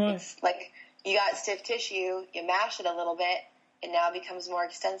 It's like you got stiff tissue, you mash it a little bit, and now it becomes more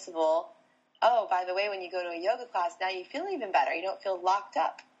extensible. Oh, by the way, when you go to a yoga class, now you feel even better. You don't feel locked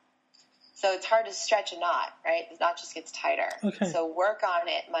up. So it's hard to stretch a knot, right? The knot just gets tighter. Okay. So work on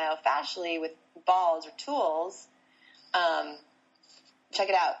it myofascially with balls or tools. Check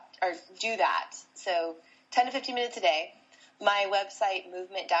it out, or do that. So 10 to 15 minutes a day. My website,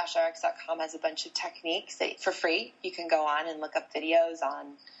 movement-rx.com, has a bunch of techniques that, for free. You can go on and look up videos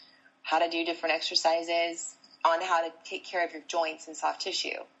on how to do different exercises, on how to take care of your joints and soft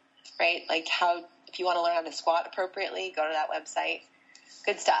tissue. right? Like if you want to learn how to squat appropriately, go to that website.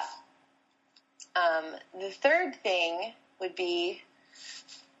 Good stuff. The third thing would be,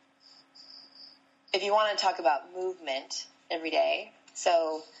 if you want to talk about movement every day,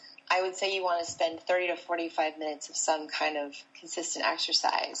 so I would say you want to spend 30 to 45 minutes of some kind of consistent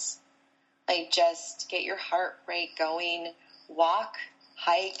exercise. Like just get your heart rate going, walk,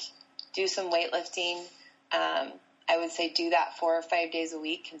 hike, do some weightlifting. I would say do that 4 or 5 days a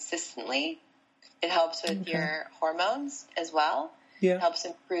week consistently. It helps with your hormones as well. Yeah. It helps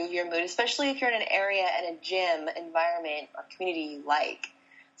improve your mood, especially if you're in an area and a gym environment or community you like.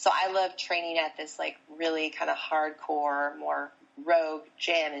 So I love training at this like really kind of hardcore, more rogue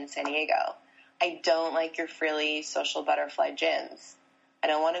gym in San Diego. I don't like your frilly social butterfly gyms. I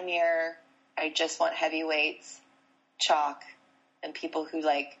don't want a mirror. I just want heavy weights, chalk, and people who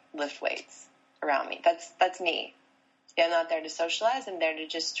like lift weights around me. That's me. Yeah, I'm not there to socialize. I'm there to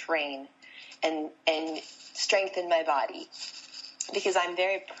just train and strengthen my body, because I'm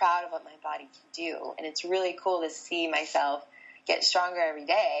very proud of what my body can do. And it's really cool to see myself get stronger every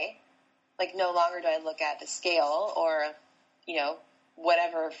day. Like no longer do I look at the scale or,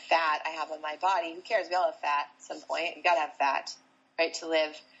 whatever fat I have on my body. Who cares? We all have fat at some point. You got to have fat, right, to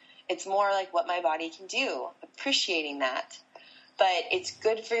live. It's more like what my body can do, appreciating that. But it's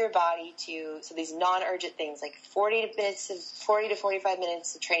good for your body so these non-urgent things like 40 to 45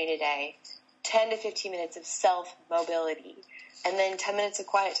 minutes of training a day, 10 to 15 minutes of self-mobility, and then 10 minutes of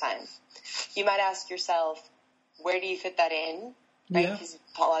quiet time. You might ask yourself, where do you fit that in? Right? Because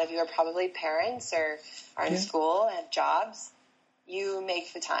a lot of you are probably parents or are in school, have jobs. You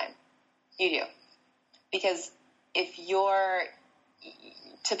make the time. You do. Because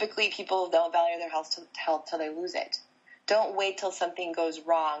typically people don't value their health till they lose it. Don't wait till something goes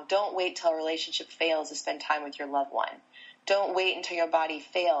wrong. Don't wait till a relationship fails to spend time with your loved one. Don't wait until your body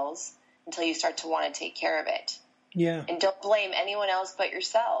fails until you start to want to take care of it. Yeah. And don't blame anyone else but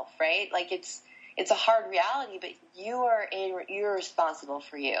yourself, right? Like it's a hard reality, but you're responsible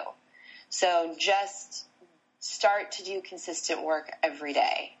for you. So just start to do consistent work every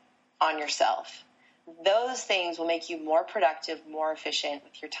day on yourself. Those things will make you more productive, more efficient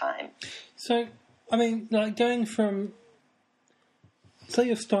with your time. So, I mean, like going from, say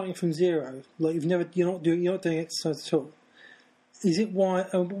you're starting from zero, like you're not doing exercise at all. Is it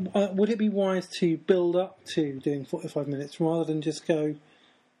would it be wise to build up to doing 45 minutes rather than just go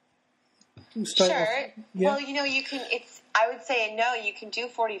straight off? Yeah. Well, you can. I would say no. You can do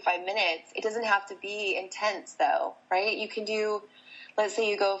 45 minutes. It doesn't have to be intense, though, right? You can do. Let's say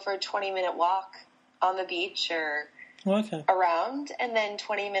you go for a 20-minute walk on the beach or around, and then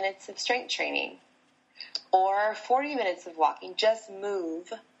 20 minutes of strength training, or 40 minutes of walking. Just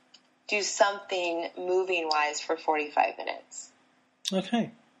move. Do something moving-wise for 45 minutes.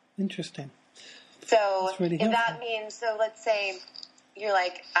 Okay, interesting. So really if that means, so let's say you're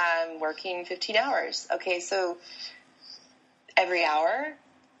like, I'm working 15 hours. Okay, so every hour,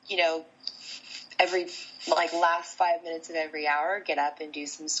 every last 5 minutes of every hour, get up and do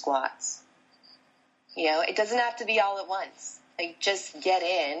some squats. It doesn't have to be all at once. Like just get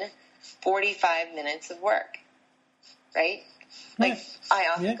in 45 minutes of work, right? Like I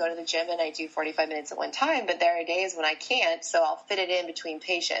often go to the gym and I do 45 minutes at one time, but there are days when I can't, so I'll fit it in between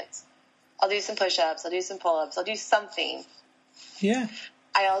patients. I'll do some push-ups, I'll do some pull-ups, I'll do something. Yeah.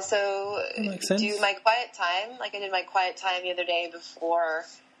 I also do my quiet time, like I did my quiet time the other day before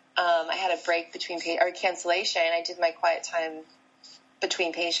I had a break between cancellation. I did my quiet time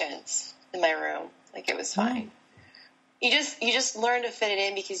between patients in my room. Like it was fine. You just learn to fit it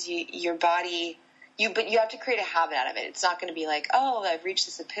in because your body. But you have to create a habit out of it. It's not going to be like, oh, I've reached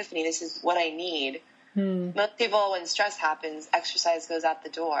this epiphany. This is what I need. Most people, when stress happens, exercise goes out the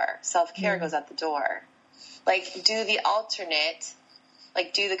door. Self-care goes out the door. Like, do the alternate,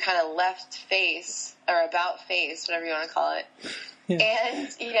 like do the kind of left face or about face, whatever you want to call it. Yeah. And,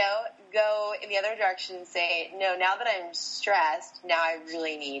 go in the other direction and say, no, now that I'm stressed, now I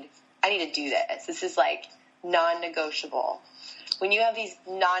need to do this. This is like non-negotiable. When you have these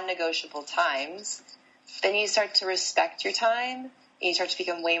non-negotiable times, then you start to respect your time and you start to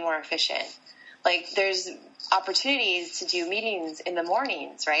become way more efficient. Like there's opportunities to do meetings in the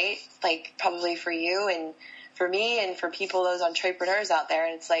mornings, right? Like probably for you and for me and for those entrepreneurs out there.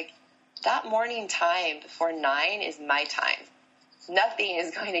 And it's like that morning time before 9 is my time. Nothing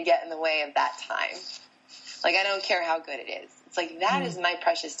is going to get in the way of that time. Like I don't care how good it is. It's like that is my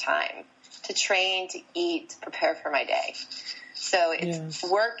precious time to train, to eat, to prepare for my day. So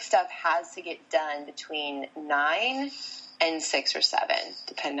work stuff has to get done between 9 and 6 or 7,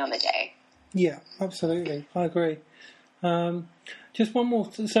 depending on the day. Yeah, absolutely. I agree. Just one more.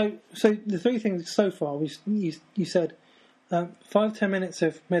 So the three things so far, you said 5-10 minutes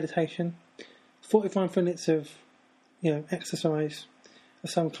of meditation, 45 minutes of exercise of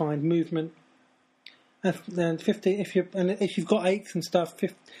some kind, movement, and then 50 if you've got aches and stuff,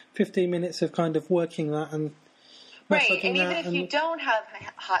 15 minutes of kind of working that and right. And even if you don't have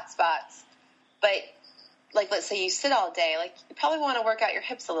hot spots, but like let's say you sit all day, like you probably want to work out your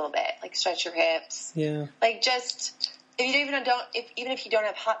hips a little bit, like stretch your hips. Yeah. Like just even if you don't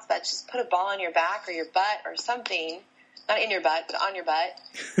have hot spots, just put a ball on your back or your butt or something. Not in your butt, but on your butt,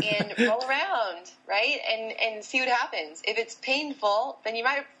 and roll around, right? And see what happens. If it's painful, then you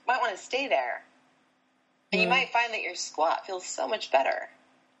might want to stay there. And you might find that your squat feels so much better,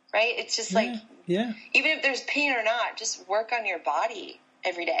 right? It's just like, even if there's pain or not, just work on your body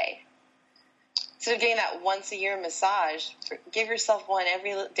every day. Instead of getting that once-a-year massage, give yourself one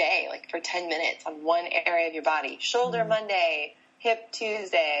every day, like for 10 minutes on one area of your body. Shoulder Monday, hip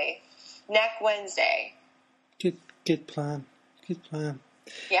Tuesday, neck Wednesday. Good plan.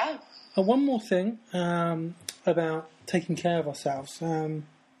 Yeah. One more thing about taking care of ourselves.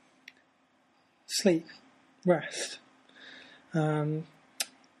 Sleep, rest. I'm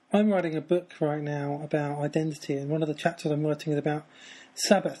writing a book right now about identity, and one of the chapters I'm writing is about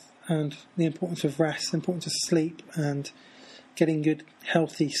Sabbath and the importance of rest, the importance of sleep, and getting good,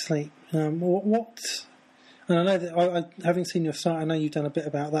 healthy sleep. And I know that having seen your site, I know you've done a bit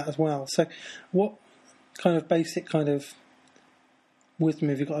about that as well. So, what kind of basic kind of wisdom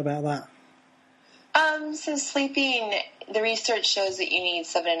have you got about that? So sleeping, the research shows that you need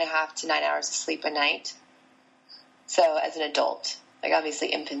 7.5 to 9 hours of sleep a night. So as an adult, like obviously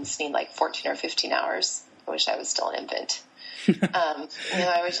infants need like 14 or 15 hours. I wish I was still an infant.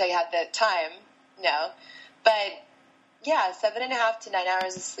 I wish I had the time. No, but yeah, 7.5 to 9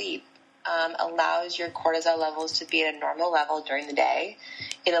 hours of sleep allows your cortisol levels to be at a normal level during the day.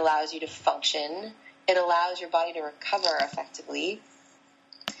 It allows you to function. It allows your body to recover effectively.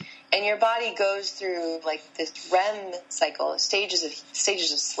 And your body goes through like this REM cycle, stages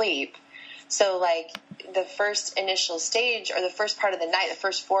of sleep. So like the first initial stage or the first part of the night, the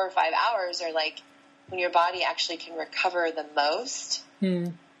first 4 or 5 hours are like when your body actually can recover the most.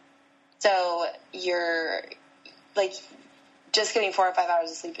 So you're like just getting 4 or 5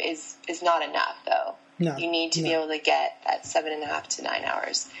 hours of sleep is not enough though. No, you need to be able to get that 7.5 to 9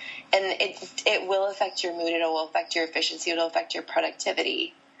 hours. And it will affect your mood. It will affect your efficiency. It will affect your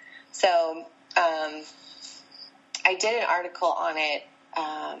productivity. So I did an article on it.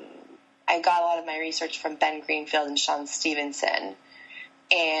 I got a lot of my research from Ben Greenfield and Sean Stevenson.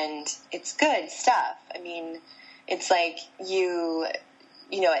 And it's good stuff. I mean, it's like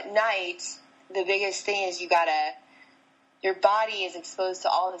at night, the biggest thing is your body is exposed to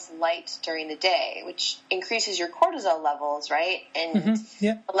all this light during the day, which increases your cortisol levels, right? And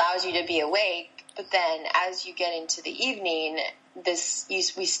allows you to be awake. But then as you get into the evening,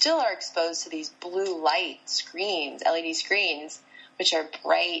 we still are exposed to these blue light screens, LED screens, which are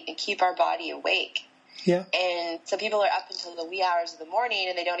bright and keep our body awake. Yeah. And so people are up until the wee hours of the morning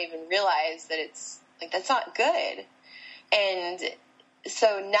and they don't even realize that it's like, that's not good. And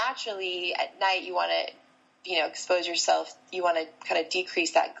so naturally at night you want to, expose yourself. You want to kind of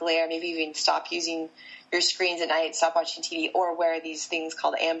decrease that glare, maybe even stop using your screens at night, stop watching TV, or wear these things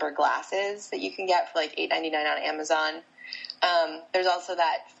called amber glasses that you can get for like $8.99 on Amazon. There's also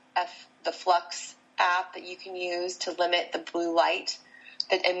the Flux app that you can use to limit the blue light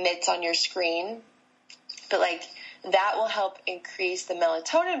that emits on your screen. But like that will help increase the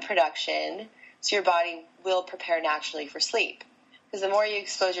melatonin production so your body will prepare naturally for sleep. Because the more you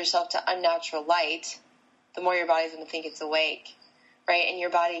expose yourself to unnatural light, the more your body's going to think it's awake, right? And your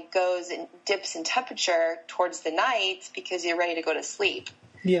body goes and dips in temperature towards the night because you're ready to go to sleep.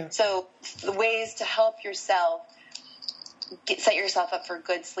 Yeah. So the ways to help yourself set yourself up for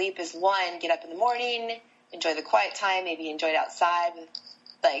good sleep is one, get up in the morning, enjoy the quiet time, maybe enjoy it outside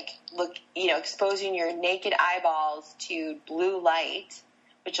with exposing your naked eyeballs to blue light,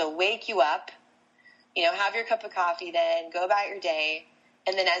 which will wake you up. Have your cup of coffee then, go about your day.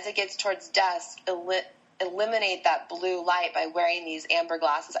 And then as it gets towards dusk, eliminate that blue light by wearing these amber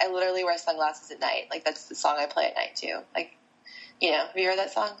glasses. I literally wear sunglasses at night. Like that's the song I play at night too. Like, have you heard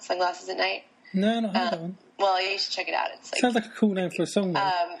that song, Sunglasses at Night? No, not heard that one. Well, you should check it out. It's sounds like a cool name for a song.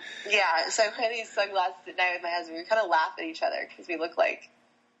 Yeah, so I wear these sunglasses at night with my husband. We kind of laugh at each other because we look like,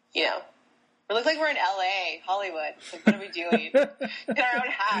 we look like we're in LA, Hollywood. Like, what are we doing in our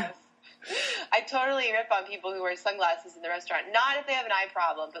own house? I totally rip on people who wear sunglasses in the restaurant. Not if they have an eye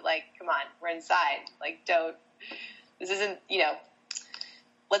problem, but like, come on, we're inside. Like, this isn't,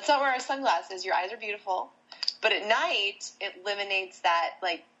 let's not wear our sunglasses. Your eyes are beautiful. But at night, it eliminates that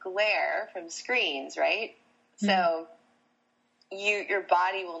like glare from screens, right? So your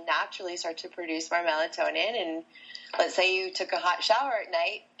body will naturally start to produce more melatonin, and let's say you took a hot shower at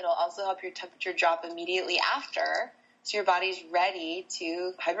night, it'll also help your temperature drop immediately after, so your body's ready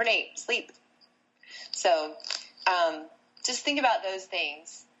to hibernate, sleep. So just think about those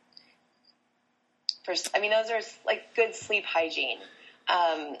things. First, I mean, those are like good sleep hygiene.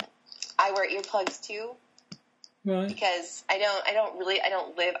 I wear earplugs too. Right. Because I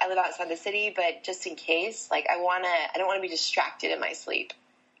live outside the city, but just in case, like I don't want to be distracted in my sleep.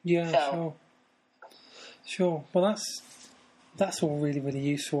 Yeah, so. Sure. Well, that's all really, really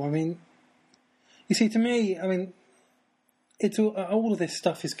useful. I mean, you see, to me, I mean, it's all of this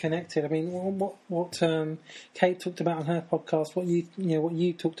stuff is connected. I mean, what Kate talked about on her podcast, what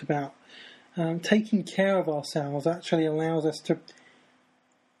you talked about, taking care of ourselves actually allows us to.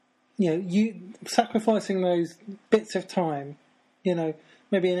 You sacrificing those bits of time,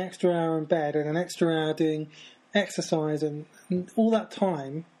 maybe an extra hour in bed and an extra hour doing exercise and all that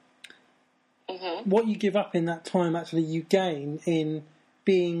time, what you give up in that time, actually you gain in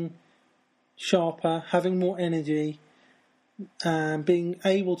being sharper, having more energy, being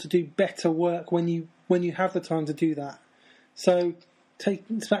able to do better work when you have the time to do that. So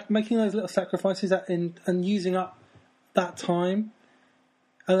making those little sacrifices and using up that time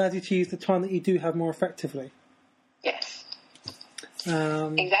allows you to use the time that you do have more effectively. Yes.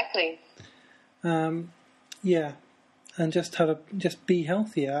 Exactly. Yeah, and just be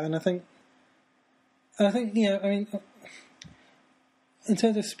healthier. And I think I mean, in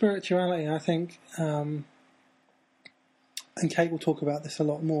terms of spirituality, I think, and Kate will talk about this a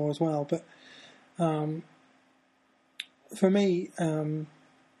lot more as well. But for me,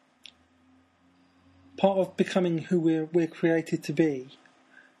 part of becoming who we're created to be.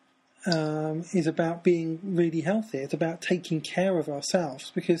 Is about being really healthy. It's about taking care of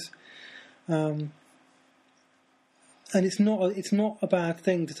ourselves because, and it's not a bad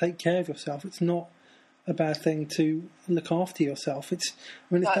thing to take care of yourself. It's not a bad thing to look after yourself. It's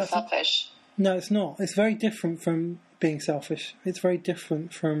not selfish. No, it's not. It's very different from being selfish. It's very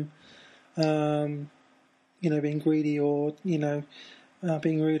different from, being greedy or being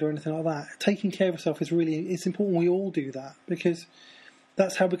rude or anything like that. Taking care of yourself it's important. We all do that because.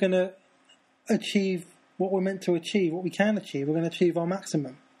 That's how we're going to achieve what we're meant to achieve, what we can achieve. We're going to achieve our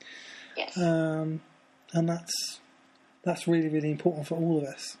maximum. Yes. And that's really, really important for all of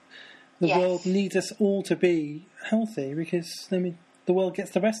us. The world needs us all to be healthy because the world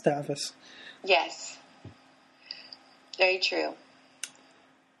gets the best out of us. Yes. Very true.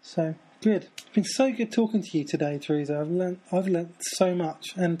 So, good. It's been so good talking to you today, Theresa. I've learnt so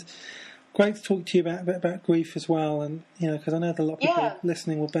much, and great to talk to you about grief as well, and because I know that a lot of people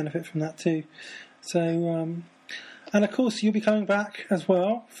listening will benefit from that too. So, and of course, you'll be coming back as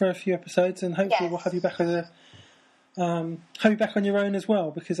well for a few episodes, and hopefully we'll have you back on your own as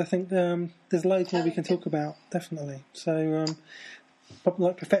well, because I think there's loads more we can talk about, definitely. So,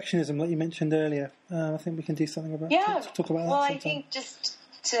 like perfectionism, like you mentioned earlier, I think we can do something about talk about that. Well, sometime. I think just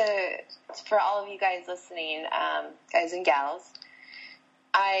for all of you guys listening, guys and gals.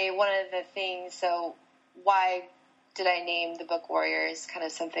 One of the things, so why did I name the book Warrior is kind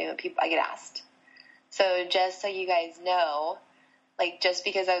of something that I get asked. So just so you guys know, like just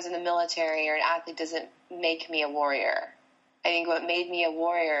because I was in the military or an athlete doesn't make me a warrior. I think what made me a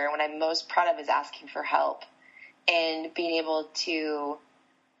warrior, what I'm most proud of is asking for help and being able to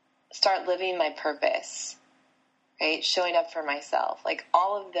start living my purpose. Right? Showing up for myself. Like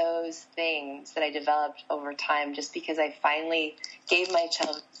all of those things that I developed over time just because I finally gave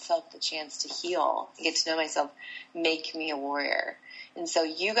myself the chance to heal and get to know myself make me a warrior. And so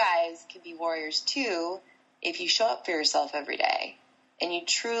you guys can be warriors too if you show up for yourself every day and you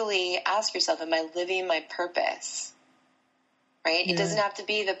truly ask yourself, am I living my purpose? Right? Yeah. It doesn't have to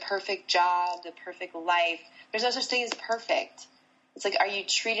be the perfect job, the perfect life. There's no such thing as perfect. It's like, are you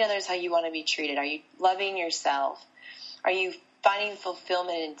treating others how you want to be treated? Are you loving yourself? Are you finding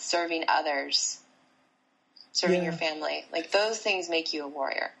fulfillment in serving others, serving your family? Like those things make you a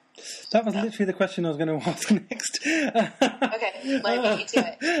warrior. That was literally the question I was going to ask next. Okay, let me beat you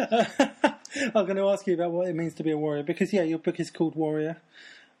to it. I was going to ask you about what it means to be a warrior because your book is called Warrior,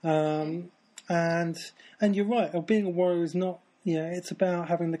 and you're right. Being a warrior is not. It's about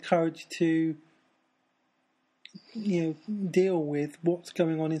having the courage to deal with what's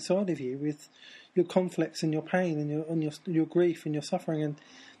going on inside of you, with your conflicts and your pain and your grief and your suffering and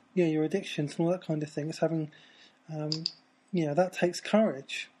your addictions and all that kind of thing. It's having that takes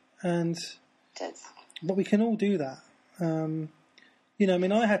courage, and but we can all do that. I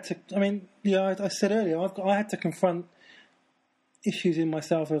mean, I had to. I mean, I said earlier, I had to confront issues in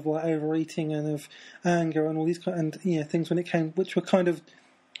myself of like overeating and of anger and all these things when it came, which were kind of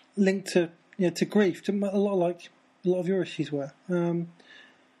linked to to grief, to a lot of your issues were.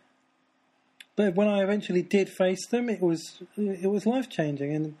 But when I eventually did face them, it was life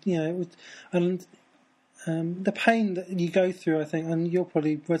changing, and it was, and the pain that you go through, I think, and you'll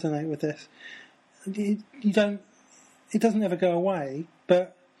probably resonate with this. It doesn't ever go away,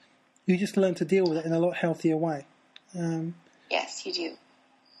 but you just learn to deal with it in a lot healthier way. Yes, you do.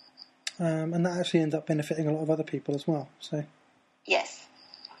 And that actually ends up benefiting a lot of other people as well. So. Yes.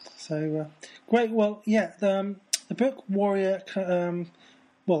 So great. Well, yeah. The book Warrior.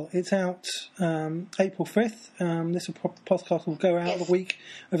 It's out April 5th. This podcast will go out the week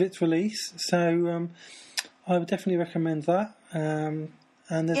of its release. So I would definitely recommend that. And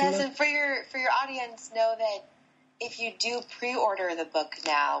for your audience, know that if you do pre-order the book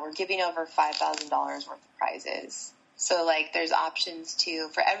now, we're giving over $5,000 worth of prizes. So, there's options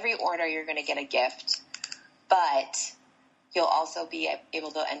for every order, you're going to get a gift, but you'll also be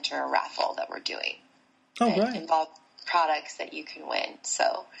able to enter a raffle that we're doing. Oh, great. Involve products that you can win.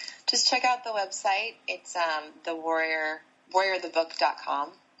 So, just check out the website. It's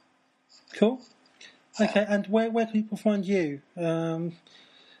warriorthebook.com. Cool. So, okay, and where can people find you?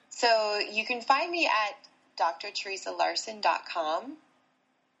 So, you can find me at drteresalarson.com.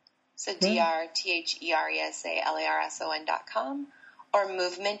 So drtheresalarson.com or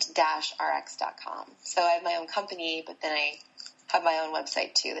movement-rx.com. So I have my own company, but then I have my own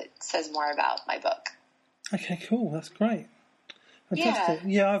website too that says more about my book. Okay, cool. That's great. Fantastic.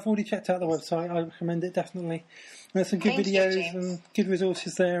 Yeah, I've already checked out the website. I recommend it definitely. There's some good videos and good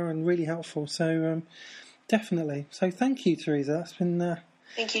resources there, and really helpful. So definitely. So thank you, Theresa. That's been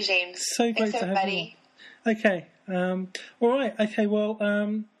thank you, James. So great to have you. Okay. All right. Okay.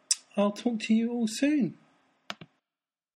 Well. I'll talk to you all soon.